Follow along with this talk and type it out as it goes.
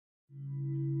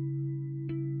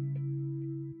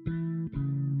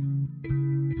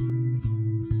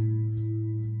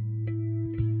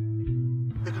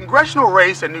congressional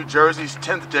race in New Jersey's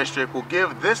 10th district will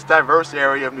give this diverse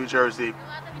area of New Jersey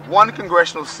one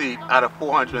congressional seat out of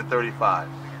 435.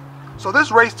 So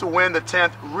this race to win the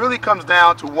 10th really comes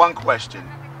down to one question.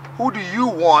 Who do you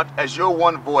want as your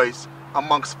one voice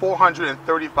amongst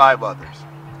 435 others?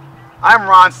 I'm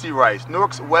Ron C. Rice,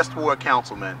 Newark's West Ward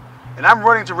Councilman, and I'm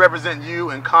running to represent you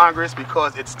in Congress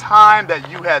because it's time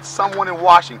that you had someone in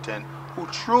Washington who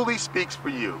truly speaks for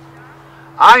you.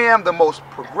 I am the most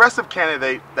progressive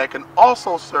candidate that can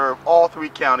also serve all three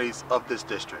counties of this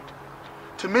district.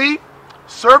 To me,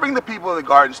 serving the people of the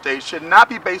Garden State should not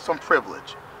be based on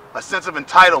privilege, a sense of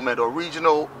entitlement, or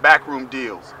regional backroom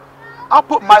deals. I'll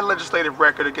put my legislative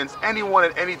record against anyone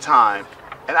at any time,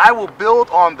 and I will build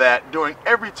on that during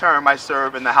every term I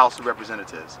serve in the House of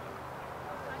Representatives.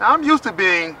 Now, I'm used to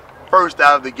being first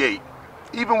out of the gate,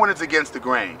 even when it's against the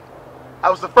grain. I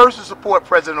was the first to support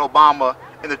President Obama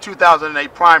in the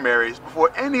 2008 primaries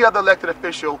before any other elected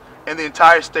official in the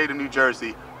entire state of New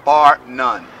Jersey, bar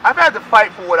none. I've had to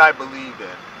fight for what I believe in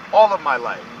all of my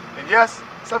life, and yes,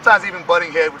 sometimes even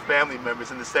butting heads with family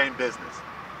members in the same business.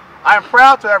 I am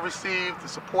proud to have received the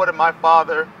support of my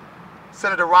father,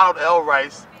 Senator Ronald L.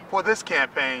 Rice, for this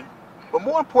campaign, but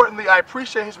more importantly, I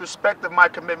appreciate his respect of my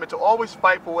commitment to always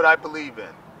fight for what I believe in.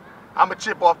 I'm a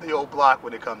chip off the old block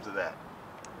when it comes to that.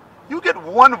 You get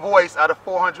one voice out of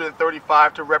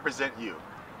 435 to represent you,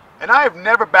 and I have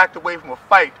never backed away from a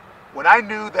fight when I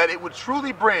knew that it would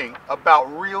truly bring about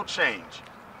real change.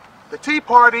 The Tea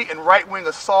Party and right-wing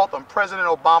assault on President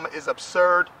Obama is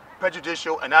absurd,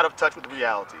 prejudicial, and out of touch with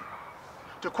reality.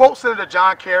 To quote Senator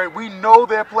John Kerry, we know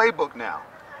their playbook now,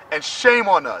 and shame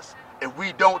on us if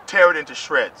we don't tear it into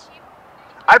shreds.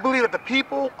 I believe that the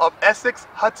people of Essex,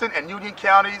 Hudson, and Union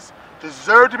counties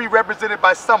deserve to be represented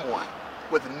by someone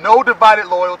with no divided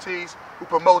loyalties, who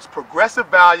promotes progressive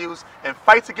values and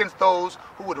fights against those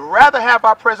who would rather have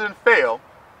our president fail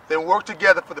than work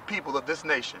together for the people of this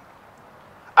nation.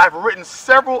 I've written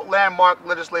several landmark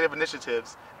legislative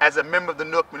initiatives as a member of the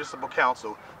Newark Municipal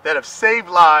Council that have saved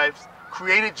lives,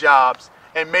 created jobs,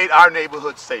 and made our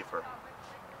neighborhoods safer.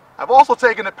 I've also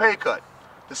taken a pay cut,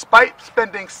 despite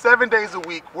spending 7 days a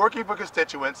week working for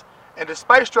constituents and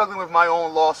despite struggling with my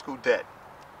own law school debt.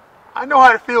 I know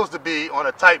how it feels to be on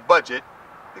a tight budget,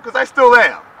 because I still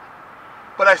am.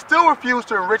 But I still refuse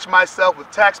to enrich myself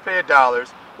with taxpayer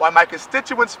dollars while my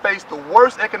constituents face the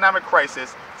worst economic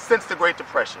crisis since the Great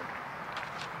Depression.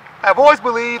 I've always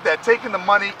believed that taking the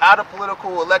money out of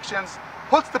political elections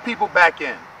puts the people back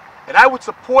in, and I would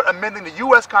support amending the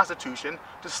U.S. Constitution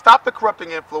to stop the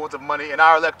corrupting influence of money in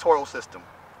our electoral system.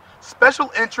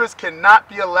 Special interests cannot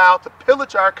be allowed to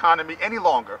pillage our economy any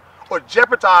longer or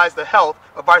jeopardize the health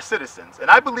of our citizens.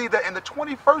 And I believe that in the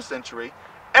 21st century,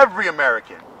 every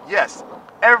American, yes,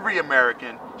 every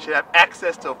American should have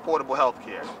access to affordable health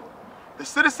care. The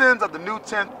citizens of the new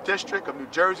 10th District of New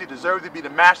Jersey deserve to be the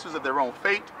masters of their own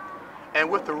fate. And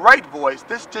with the right voice,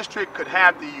 this district could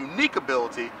have the unique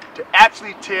ability to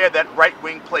actually tear that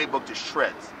right-wing playbook to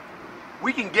shreds.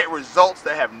 We can get results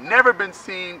that have never been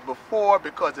seen before,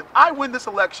 because if I win this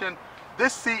election,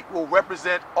 this seat will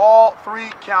represent all three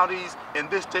counties in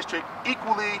this district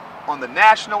equally on the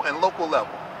national and local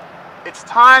level. It's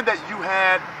time that you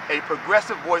had a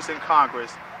progressive voice in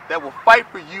Congress that will fight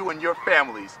for you and your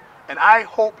families, and I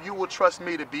hope you will trust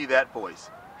me to be that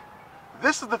voice.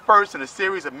 This is the first in a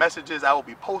series of messages I will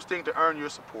be posting to earn your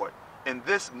support in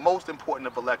this most important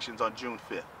of elections on June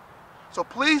 5th. So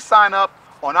please sign up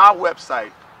on our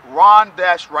website,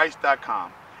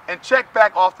 ron-rice.com, and check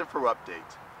back often for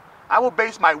updates. I will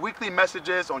base my weekly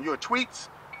messages on your tweets,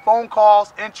 phone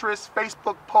calls, interests,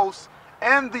 Facebook posts,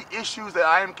 and the issues that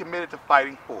I am committed to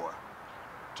fighting for.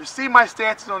 To see my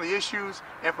stances on the issues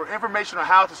and for information on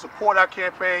how to support our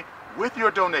campaign with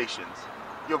your donations,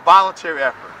 your voluntary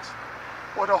efforts,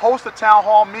 or to host a town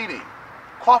hall meeting,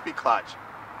 coffee clutch,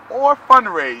 or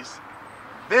fundraise,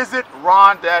 visit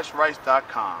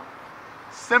ron-rice.com.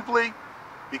 Simply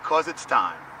because it's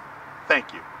time.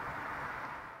 Thank you.